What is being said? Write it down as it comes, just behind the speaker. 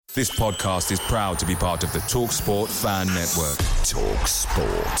This podcast is proud to be part of the TalkSport Fan Network.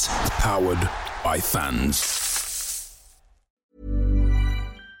 TalkSport. Powered by fans.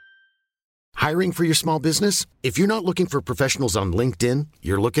 Hiring for your small business? If you're not looking for professionals on LinkedIn,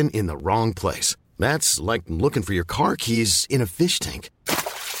 you're looking in the wrong place. That's like looking for your car keys in a fish tank.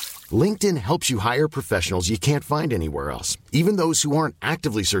 LinkedIn helps you hire professionals you can't find anywhere else, even those who aren't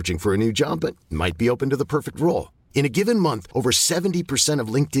actively searching for a new job but might be open to the perfect role. In a given month, over 70% of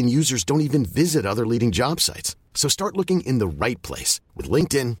LinkedIn users don't even visit other leading job sites. So start looking in the right place. With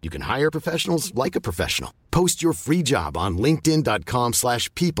LinkedIn, you can hire professionals like a professional. Post your free job on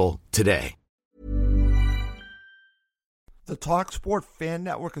linkedin.com/people today. The TalkSport Fan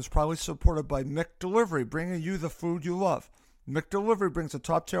Network is proudly supported by McDelivery, bringing you the food you love. McDelivery brings a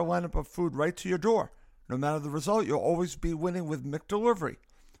top-tier lineup of food right to your door. No matter the result, you'll always be winning with McDelivery.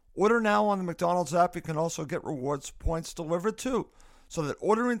 Order now on the McDonald's app. You can also get rewards points delivered too, so that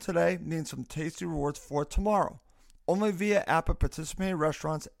ordering today means some tasty rewards for tomorrow. Only via app at participating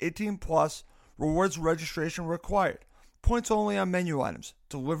restaurants. 18 plus. Rewards registration required. Points only on menu items.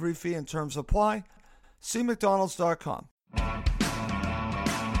 Delivery fee and terms apply. See McDonald's.com.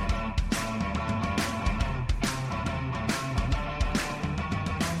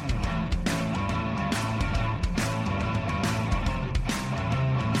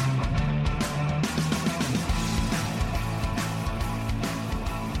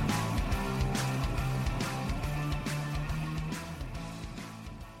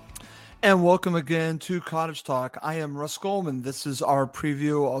 And welcome again to Cottage Talk. I am Russ Goldman. This is our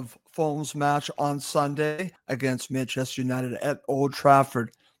preview of Fulham's match on Sunday against Manchester United at Old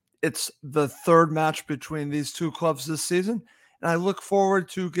Trafford. It's the third match between these two clubs this season, and I look forward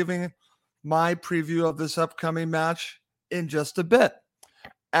to giving my preview of this upcoming match in just a bit.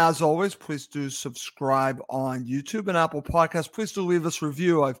 As always, please do subscribe on YouTube and Apple Podcasts. Please do leave us a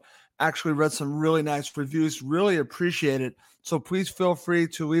review. I've actually read some really nice reviews. Really appreciate it. So please feel free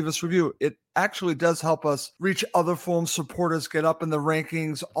to leave us a review. It actually does help us reach other Fulham supporters, get up in the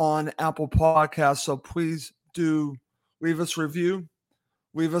rankings on Apple Podcasts. So please do leave us a review,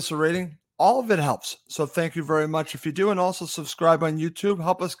 leave us a rating. All of it helps. So thank you very much if you do. And also subscribe on YouTube.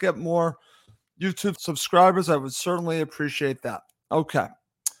 Help us get more YouTube subscribers. I would certainly appreciate that. Okay.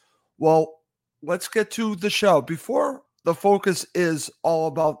 Well, let's get to the show. Before the focus is all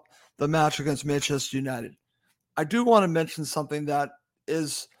about the match against Manchester United, I do want to mention something that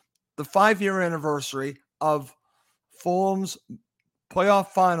is the 5-year anniversary of Fulham's playoff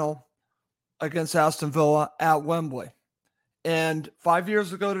final against Aston Villa at Wembley. And 5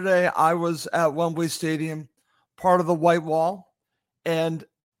 years ago today, I was at Wembley Stadium, part of the White Wall. And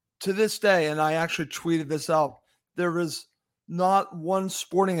to this day, and I actually tweeted this out, there is not one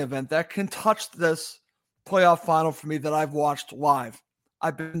sporting event that can touch this playoff final for me that I've watched live.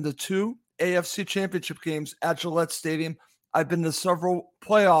 I've been to 2 AFC Championship games at Gillette Stadium. I've been to several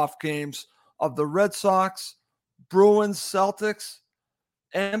playoff games of the Red Sox, Bruins, Celtics,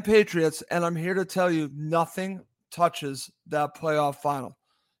 and Patriots, and I'm here to tell you nothing touches that playoff final.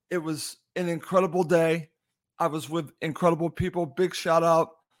 It was an incredible day. I was with incredible people. Big shout out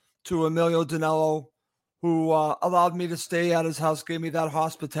to Emilio Danello, who allowed me to stay at his house, gave me that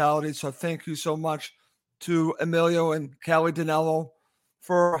hospitality. So thank you so much to Emilio and Callie Danello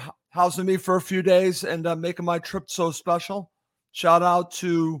for housing me for a few days and making my trip so special. Shout out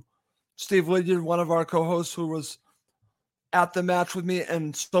to Steve Lydiard, one of our co-hosts who was at the match with me,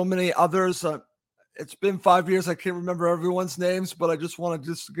 and so many others. It's been 5 years. I can't remember everyone's names, but I just want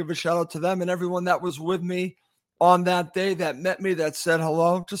to give a shout out to them and everyone that was with me on that day, that met me, that said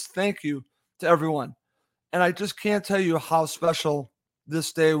hello. Just thank you to everyone. And I just can't tell you how special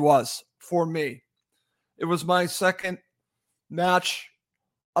this day was for me. It was my second match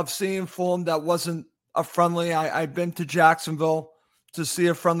of seeing Fulham that wasn't a friendly. I'd been to Jacksonville to see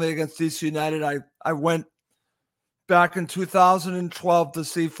a friendly against DC United. I went back in 2012 to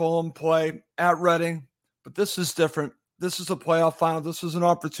see Fulham play at Reading, but this is different. This is a playoff final. This is an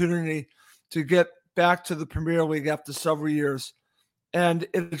opportunity to get back to the Premier League after several years. And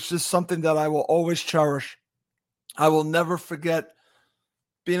it's just something that I will always cherish. I will never forget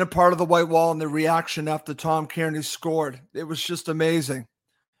being a part of the White Wall and the reaction after Tom Kearney scored. It was just amazing.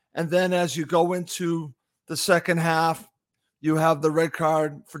 And then as you go into the second half, you have the red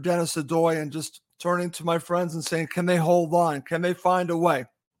card for Dennis Adoy, and just turning to my friends and saying, can they hold on? Can they find a way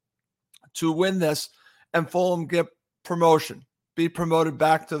to win this and Fulham get promotion, be promoted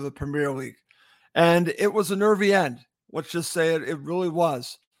back to the Premier League? And it was a nervy end. Let's just say it really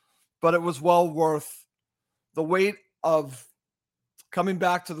was. But it was well worth the wait of coming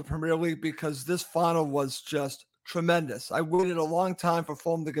back to the Premier League, because this final was just tremendous. I waited a long time for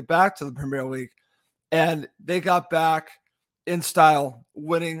Fulham to get back to the Premier League, and they got back in style,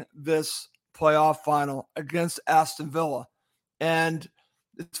 winning this playoff final against Aston Villa. And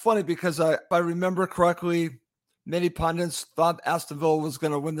it's funny because if I remember correctly, many pundits thought Aston Villa was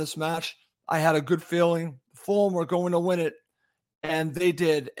going to win this match. I had a good feeling Fulham were going to win it, and they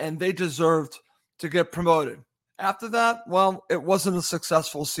did, and they deserved to get promoted. After that, well, it wasn't a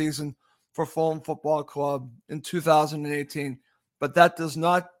successful season for Fulham Football Club in 2018, but that does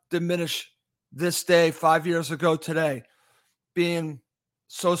not diminish this day 5 years ago today being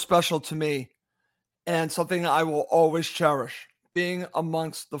so special to me and something I will always cherish, being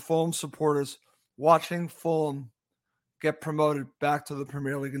amongst the Fulham supporters, watching Fulham get promoted back to the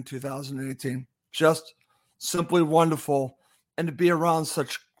Premier League in 2018. Just simply wonderful. And to be around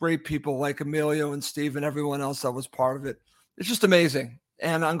such great people like Emilio and Steve and everyone else that was part of it, it's just amazing.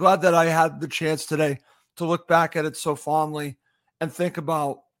 And I'm glad that I had the chance today to look back at it so fondly and think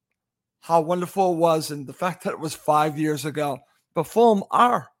about how wonderful it was and the fact that it was 5 years ago. But Fulham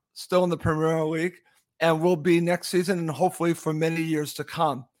are still in the Premier League and will be next season and hopefully for many years to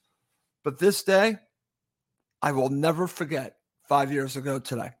come. But this day, I will never forget 5 years ago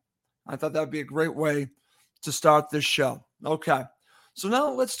today. I thought that would be a great way to start this show. Okay, so now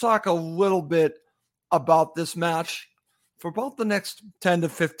let's talk a little bit about this match. For about the next 10 to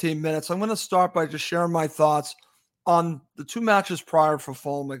 15 minutes, I'm going to start by just sharing my thoughts on the two matches prior for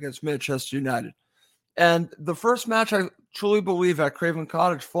Fulham against Manchester United. And the first match, I truly believe at Craven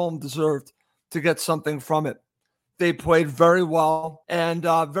Cottage, Fulham deserved to get something from it. They played very well and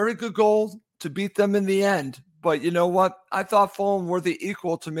very good goal to beat them in the end. But you know what? I thought Fulham were the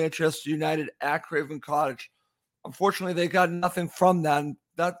equal to Manchester United at Craven Cottage. Unfortunately, they got nothing from that, and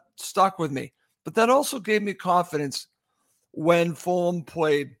that stuck with me. But that also gave me confidence when Fulham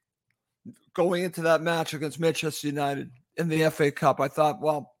played going into that match against Manchester United in the FA Cup. I thought,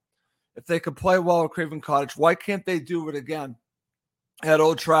 well, if they could play well at Craven Cottage, why can't they do it again at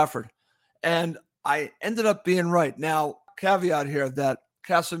Old Trafford? And I ended up being right. Now, caveat here that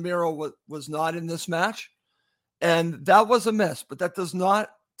Casemiro was not in this match, and that was a miss, but that does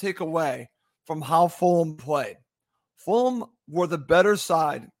not take away from how Fulham played. Fulham were the better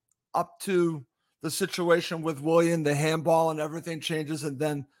side up to the situation with Willian, the handball, and everything changes. And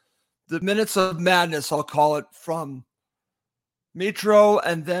then the minutes of madness, I'll call it, from Mitro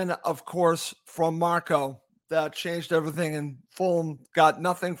and then, of course, from Marco, that changed everything. And Fulham got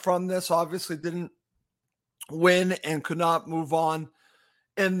nothing from this, obviously didn't win and could not move on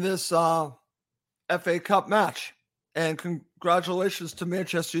in this FA Cup match. And congratulations to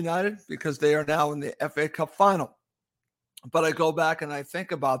Manchester United because they are now in the FA Cup final. But I go back and I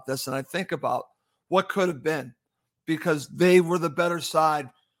think about this and I think about what could have been because they were the better side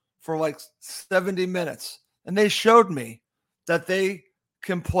for like 70 minutes. And they showed me that they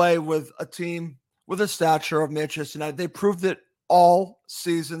can play with a team with a stature of Manchester United. They proved it all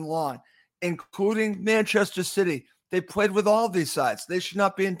season long, including Manchester City. They played with all these sides. They should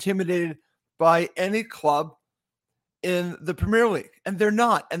not be intimidated by any club in the Premier League. And they're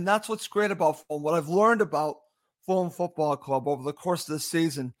not. And that's what's great about Fulham. What I've learned about Fulham Football Club over the course of this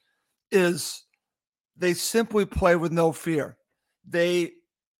season is they simply play with no fear. They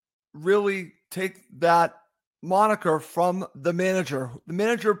really take that moniker from the manager. The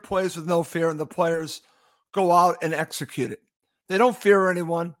manager plays with no fear and the players go out and execute it. They don't fear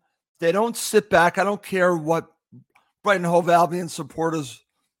anyone. They don't sit back. I don't care what Brighton Hove Albion supporters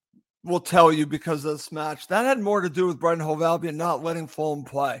will tell you because of this match. That had more to do with Brighton Hove Albion not letting Fulham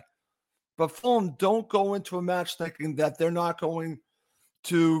play. But Fulham don't go into a match thinking that they're not going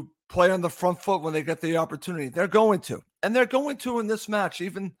to play on the front foot when they get the opportunity. They're going to. And they're going to in this match,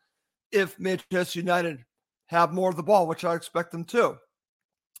 even if Manchester United have more of the ball, which I expect them to.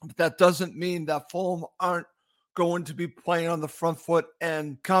 But that doesn't mean that Fulham aren't going to be playing on the front foot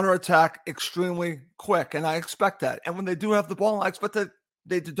and counterattack extremely quick. And I expect that. And when they do have the ball, I expect that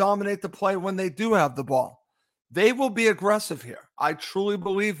they to dominate the play when they do have the ball. They will be aggressive here. I truly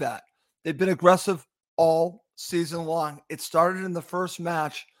believe that. They've been aggressive all season long. It started in the first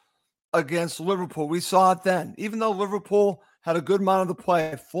match against Liverpool. We saw it then. Even though Liverpool had a good amount of the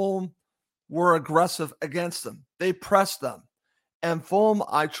play, Fulham were aggressive against them. They pressed them. And Fulham,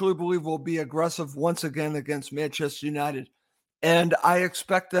 I truly believe, will be aggressive once again against Manchester United. And I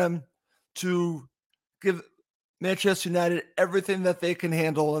expect them to give Manchester United everything that they can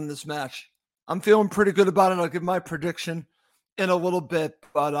handle in this match. I'm feeling pretty good about it. I'll give my prediction in a little bit.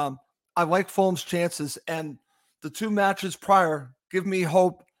 But I like Fulham's chances. And the two matches prior give me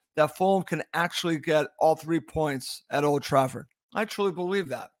hope that Fulham can actually get all 3 points at Old Trafford. I truly believe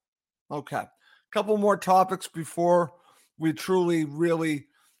that. Okay. couple more topics before we truly, really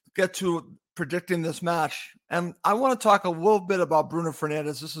get to predicting this match. And I want to talk a little bit about Bruno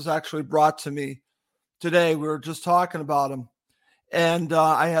Fernandes. This was actually brought to me today. We were just talking about him. And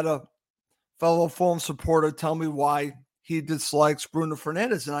I had a fellow Fulham supporter tell me why he dislikes Bruno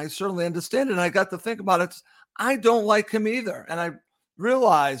Fernandes. And I certainly understand it. And I got to think about it. I don't like him either. And I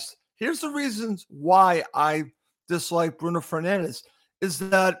realized here's the reasons why I dislike Bruno Fernandes is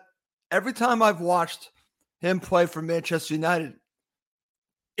that every time I've watched him play for Manchester United,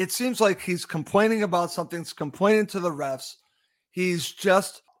 it seems like he's complaining about something, he's complaining to the refs. He's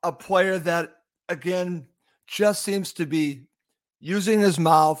just a player that, again, just seems to be using his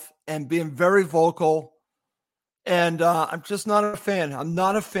mouth and being very vocal. And I'm just not a fan. I'm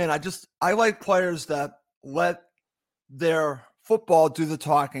not a fan. I like players that let their football do the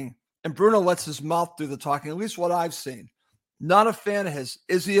talking. And Bruno lets his mouth do the talking, at least what I've seen. Not a fan of his.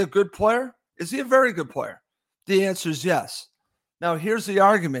 Is he a good player? Is he a very good player? The answer is yes. Now, here's the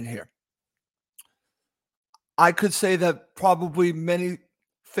argument here. I could say that probably many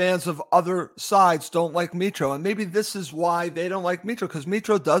fans of other sides don't like Mitro. And maybe this is why they don't like Mitro, because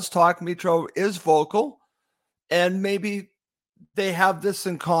Mitro does talk. Mitro is vocal. And maybe they have this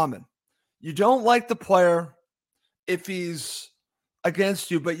in common. You don't like the player if he's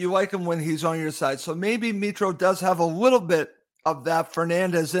against you, but you like him when he's on your side. So maybe Mitro does have a little bit of that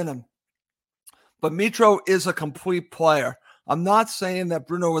Fernandes in him. But Mitro is a complete player. I'm not saying that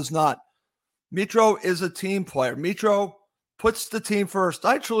Bruno is not. Mitro is a team player. Mitro puts the team first.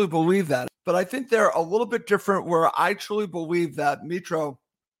 I truly believe that. But I think they're a little bit different where I truly believe that Mitro,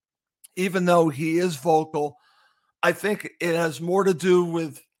 even though he is vocal, I think it has more to do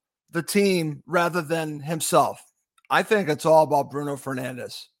with the team rather than himself. I think it's all about Bruno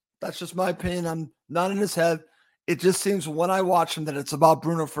Fernandes. That's just my opinion. I'm not in his head. It just seems when I watch him that it's about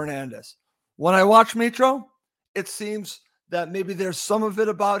Bruno Fernandes. When I watch Mitro, it seems that maybe there's some of it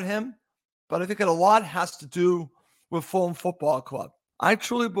about him, but I think a lot has to do with Fulham Football Club. I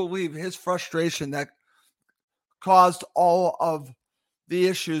truly believe his frustration that caused all of the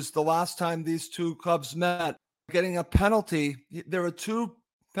issues the last time these two clubs met, getting a penalty. There were two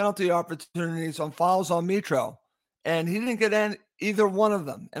penalty opportunities on fouls on Mitro, and he didn't get either one of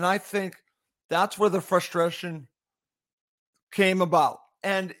them. And I think that's where the frustration came about.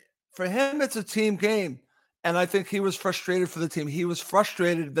 And for him, it's a team game. And I think he was frustrated for the team. He was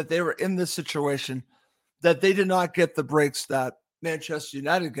frustrated that they were in this situation, that they did not get the breaks that Manchester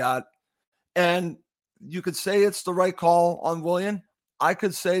United got. And you could say it's the right call on Willian. I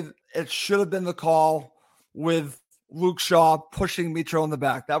could say it should have been the call with Luke Shaw pushing Mitro in the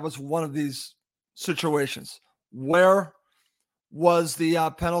back. That was one of these situations. Where was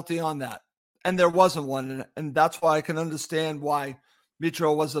the penalty on that? And there wasn't one. And that's why I can understand why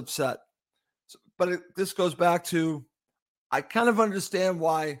Mitro was upset. But this goes back to, I kind of understand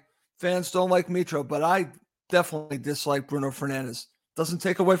why fans don't like Mitro, but I definitely dislike Bruno Fernandes. Doesn't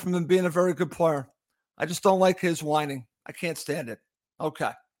take away from him being a very good player. I just don't like his whining. I can't stand it. Okay.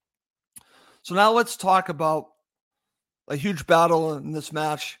 So now let's talk about a huge battle in this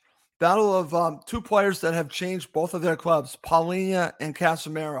match. Battle of two players that have changed both of their clubs, Paulinho and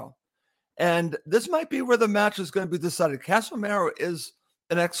Casemiro. And this might be where the match is going to be decided. Casemiro is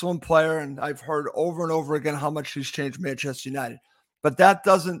an excellent player, and I've heard over and over again how much he's changed Manchester United. But that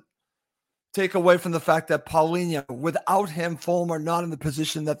doesn't take away from the fact that Paulinho, without him, Fulham are not in the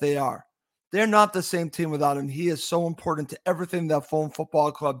position that they are. They're not the same team without him. He is so important to everything that Fulham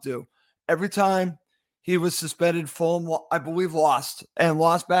Football Club do. Every time he was suspended, Fulham, I believe, lost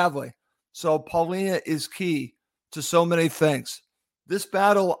badly. So Paulinho is key to so many things. This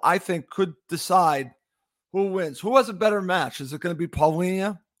battle, I think, could decide who wins. Who has a better match? Is it going to be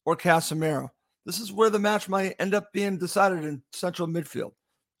Paulinho or Casemiro? This is where the match might end up being decided in central midfield.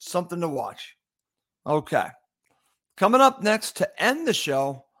 Something to watch. Okay. Coming up next to end the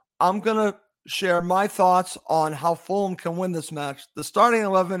show, I'm going to share my thoughts on how Fulham can win this match, the starting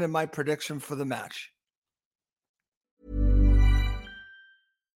 11, and my prediction for the match.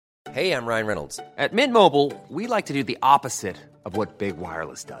 Hey, I'm Ryan Reynolds. At Mint Mobile, we like to do the opposite of what Big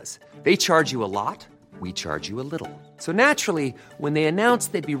Wireless does. They charge you a lot. We charge you a little. So naturally, when they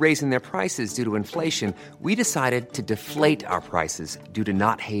announced they'd be raising their prices due to inflation, we decided to deflate our prices due to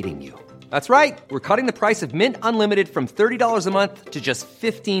not hating you. That's right. We're cutting the price of Mint Unlimited from $30 a month to just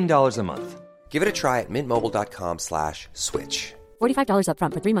 $15 a month. Give it a try at mintmobile.com/switch. $45 up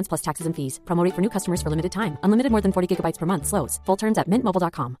front for 3 months plus taxes and fees. Promo rate for new customers for limited time. Unlimited more than 40 gigabytes per month. Slows full terms at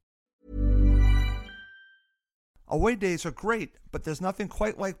mintmobile.com. Away days are great, but there's nothing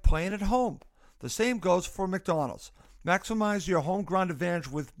quite like playing at home. The same goes for McDonald's. Maximize your home ground advantage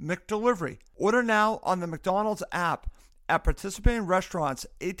with McDelivery. Order now on the McDonald's app. At participating restaurants,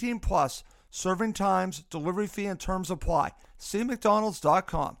 18 plus, serving times, delivery fee, and terms apply. See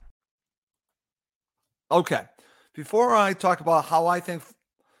McDonald's.com. Okay, before I talk about how I think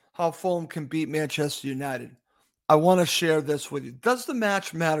how Fulham can beat Manchester United, I want to share this with you. Does the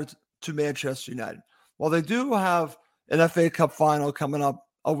match matter to Manchester United? Well, they do have an FA Cup final coming up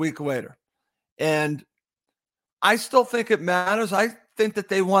a week later. And I still think it matters. I think that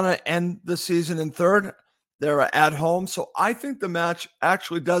they want to end the season in third. They're at home. So I think the match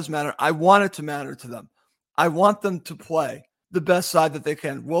actually does matter. I want it to matter to them. I want them to play the best side that they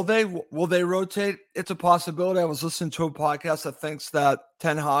can. Will they rotate? It's a possibility. I was listening to a podcast that thinks that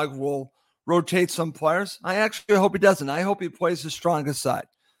Ten Hag will rotate some players. I actually hope he doesn't. I hope he plays the strongest side.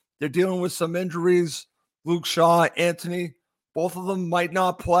 They're dealing with some injuries. Luke Shaw, Anthony, both of them might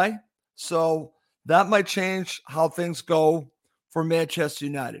not play. So that might change how things go for Manchester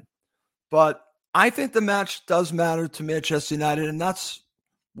United. But I think the match does matter to Manchester United, and that's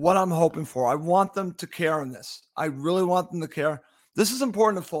what I'm hoping for. I want them to care in this. I really want them to care. This is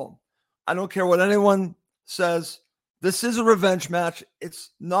important to Fulham. I don't care what anyone says. This is a revenge match.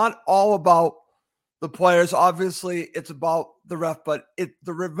 It's not all about the players. Obviously, it's about the ref, but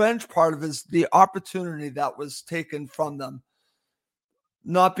the revenge part of it is the opportunity that was taken from them,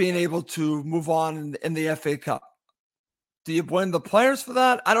 not being able to move on in the FA Cup. Do you blame the players for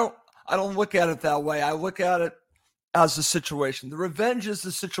that? I don't look at it that way. I look at it as a situation. The revenge is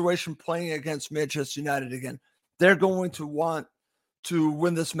the situation playing against Manchester United again. They're going to want to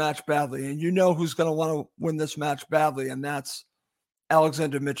win this match badly, and you know who's going to want to win this match badly, and that's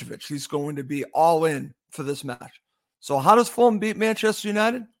Alexander Mitrovic. He's going to be all in for this match. So how does Fulham beat Manchester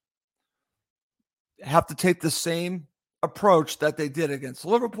United? Have to take the same approach that they did against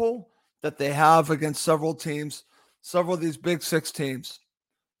Liverpool, that they have against several teams, several of these big six teams.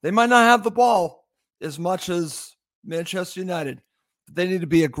 They might not have the ball as much as Manchester United, but they need to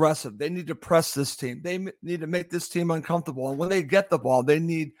be aggressive. They need to press this team. They need to make this team uncomfortable. And when they get the ball, they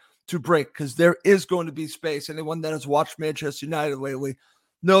need to break because there is going to be space. Anyone that has watched Manchester United lately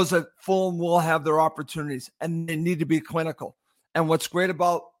knows that Fulham will have their opportunities and they need to be clinical. And what's great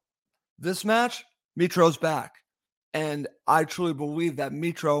about this match, Mitro's back. And I truly believe that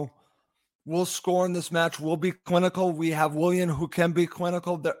Mitro will score in this match, will be clinical. We have Willian who can be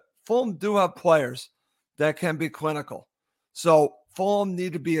clinical. Fulham do have players that can be clinical. So Fulham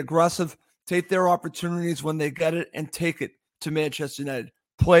need to be aggressive, take their opportunities when they get it, and take it to Manchester United.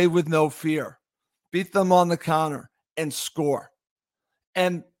 Play with no fear. Beat them on the counter and score.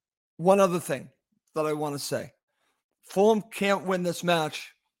 And one other thing that I want to say. Fulham can't win this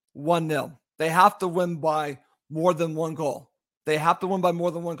match 1-0. They have to win by more than one goal. They have to win by more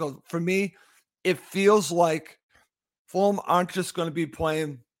than one goal. For me, it feels like Fulham aren't just going to be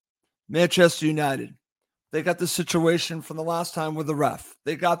playing Manchester United. They got the situation from the last time with the ref.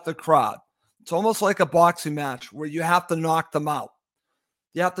 They got the crowd. It's almost like a boxing match where you have to knock them out.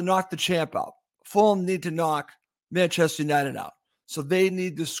 You have to knock the champ out. Fulham need to knock Manchester United out. So they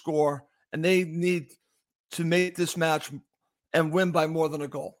need to score, and they need to make this match and win by more than a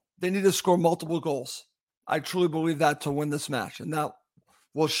goal. They need to score multiple goals. I truly believe that to win this match, and that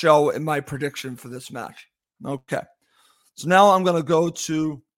will show in my prediction for this match. Okay. So now I'm going to go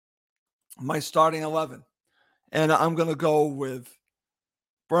to my starting 11, and I'm going to go with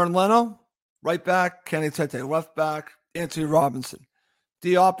Bernd Leno, right back, Kenny Tete, left back, Anthony Robinson,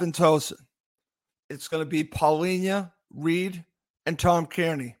 Diop and Tosin. It's going to be Paulinho, Reed, and Tom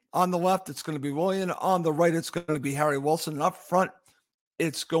Kearney. On the left, it's going to be Willian. On the right, it's going to be Harry Wilson. And up front,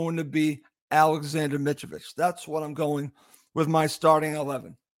 it's going to be Alexander Mitrovic. That's what I'm going with my starting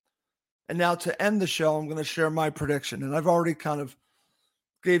 11. And now to end the show, I'm going to share my prediction. And I've already kind of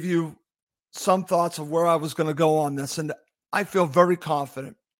gave you some thoughts of where I was going to go on this. And I feel very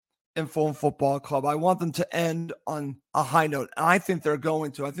confident in Fulham Football Club. I want them to end on a high note. And I think they're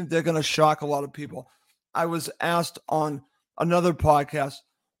going to. I think they're going to shock a lot of people. I was asked on another podcast,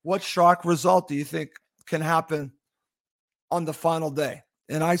 what shock result do you think can happen on the final day?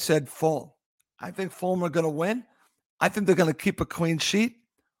 And I said Fulham. I think Fulham are going to win. I think they're going to keep a clean sheet.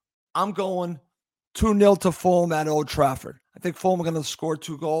 I'm going 2-0 to Fulham at Old Trafford. I think Fulham are going to score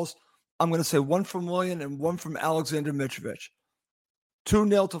 2 goals. I'm going to say one from Willian and one from Alexander Mitrovic.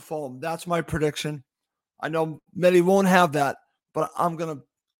 2-0 to Fulham. That's my prediction. I know many won't have that, but I'm going to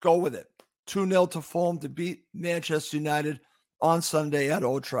go with it. 2-0 to Fulham to beat Manchester United on Sunday at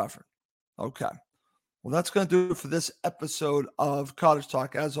Old Trafford. Okay. Well, that's going to do it for this episode of Cottage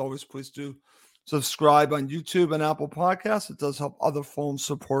Talk. As always, please do subscribe on YouTube and Apple Podcasts. It does help other Fulham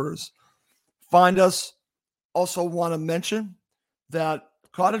supporters find us. Also want to mention that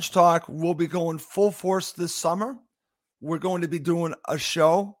Cottage Talk will be going full force this summer. We're going to be doing a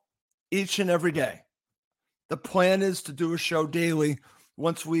show each and every day. The plan is to do a show daily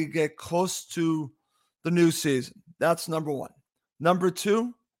once we get close to the new season. That's number one. Number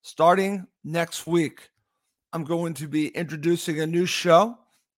two, starting next week, I'm going to be introducing a new show.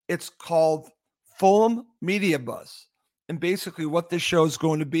 It's called Fulham Media Buzz. And basically what this show is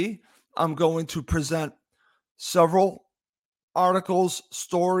going to be, I'm going to present several articles,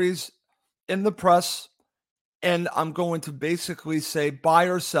 stories in the press, and I'm going to basically say buy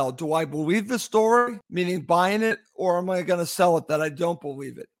or sell. Do I believe the story, meaning buying it, or am I going to sell it that I don't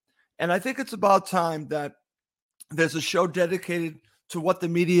believe it? And I think it's about time that there's a show dedicated to what the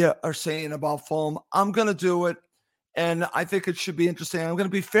media are saying about Fulham. I'm going to do it, and I think it should be interesting. I'm going to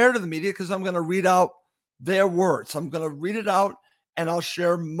be fair to the media because I'm going to read out their words. I'm going to read it out, and I'll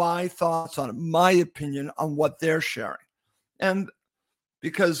share my thoughts on it, my opinion on what they're sharing. And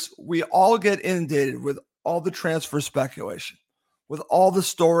because we all get inundated with all the transfer speculation, with all the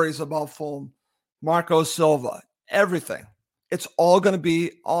stories about Fulham, Marco Silva, everything. It's all going to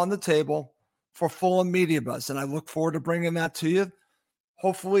be on the table for Fulham Media Buzz, and I look forward to bringing that to you.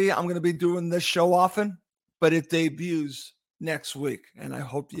 Hopefully, I'm going to be doing this show often, but it debuts next week, and I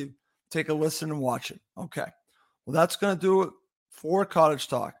hope you take a listen and watch it. Okay. Well, that's going to do it for Cottage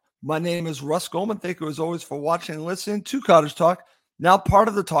Talk. My name is Russ Goldman. Thank you, as always, for watching and listening to Cottage Talk, now part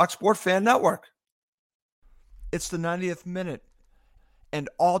of the TalkSport Fan Network. It's the 90th minute, and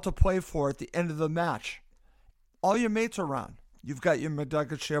all to play for at the end of the match. All your mates are around. You've got your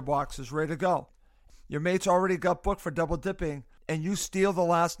McNugget share boxes ready to go. Your mates already got booked for double dipping, and you steal the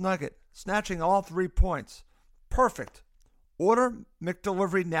last nugget, snatching all 3 points. Perfect. Order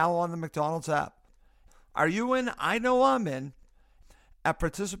McDelivery now on the McDonald's app. Are you in? I know I'm in. At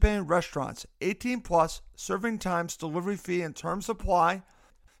participating restaurants, 18 plus, serving times, delivery fee, and terms apply.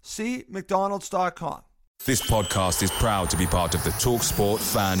 See McDonald's.com. This podcast is proud to be part of the TalkSport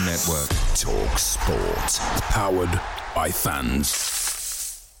Fan Network. TalkSport. Powered by fans.